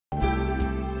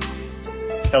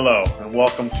Hello and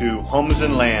welcome to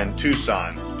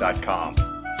homesandlandtucson.com.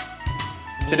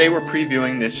 Today we're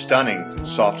previewing this stunning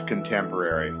soft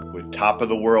contemporary with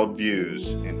top-of-the-world views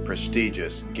in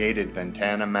prestigious gated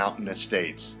Ventana Mountain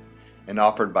estates and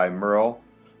offered by Merle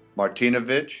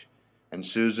Martinovich and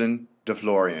Susan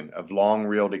DeFlorian of Long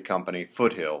Realty Company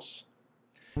Foothills.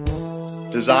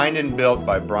 Designed and built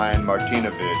by Brian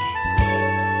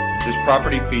Martinovich, this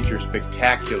property features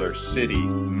spectacular city,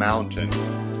 mountain,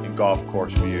 and golf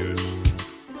course views,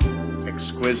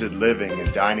 exquisite living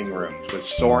and dining rooms with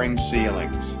soaring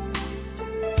ceilings,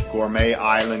 gourmet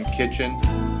island kitchen,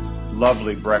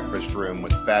 lovely breakfast room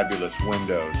with fabulous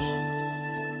windows,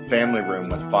 family room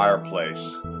with fireplace,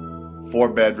 4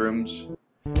 bedrooms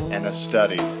and a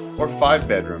study, or 5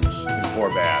 bedrooms and 4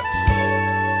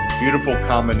 baths. Beautiful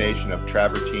combination of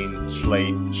travertine,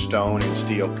 slate, stone, and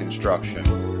steel construction.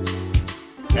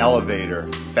 Elevator,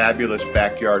 fabulous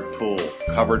backyard pool,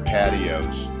 covered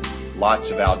patios,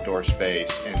 lots of outdoor space,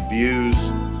 and views,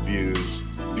 views,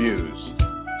 views.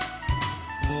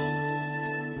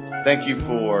 Thank you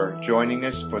for joining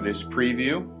us for this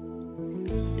preview.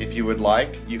 If you would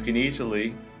like, you can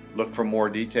easily look for more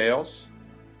details,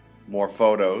 more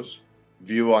photos,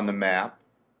 view on the map,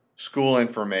 school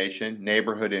information,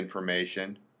 neighborhood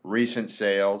information, recent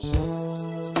sales,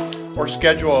 or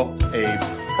schedule a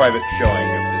private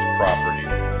showing of this property.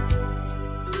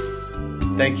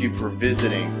 Thank you for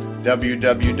visiting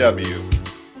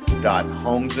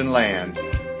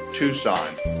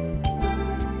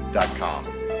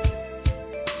www.homesandlandtucson.com.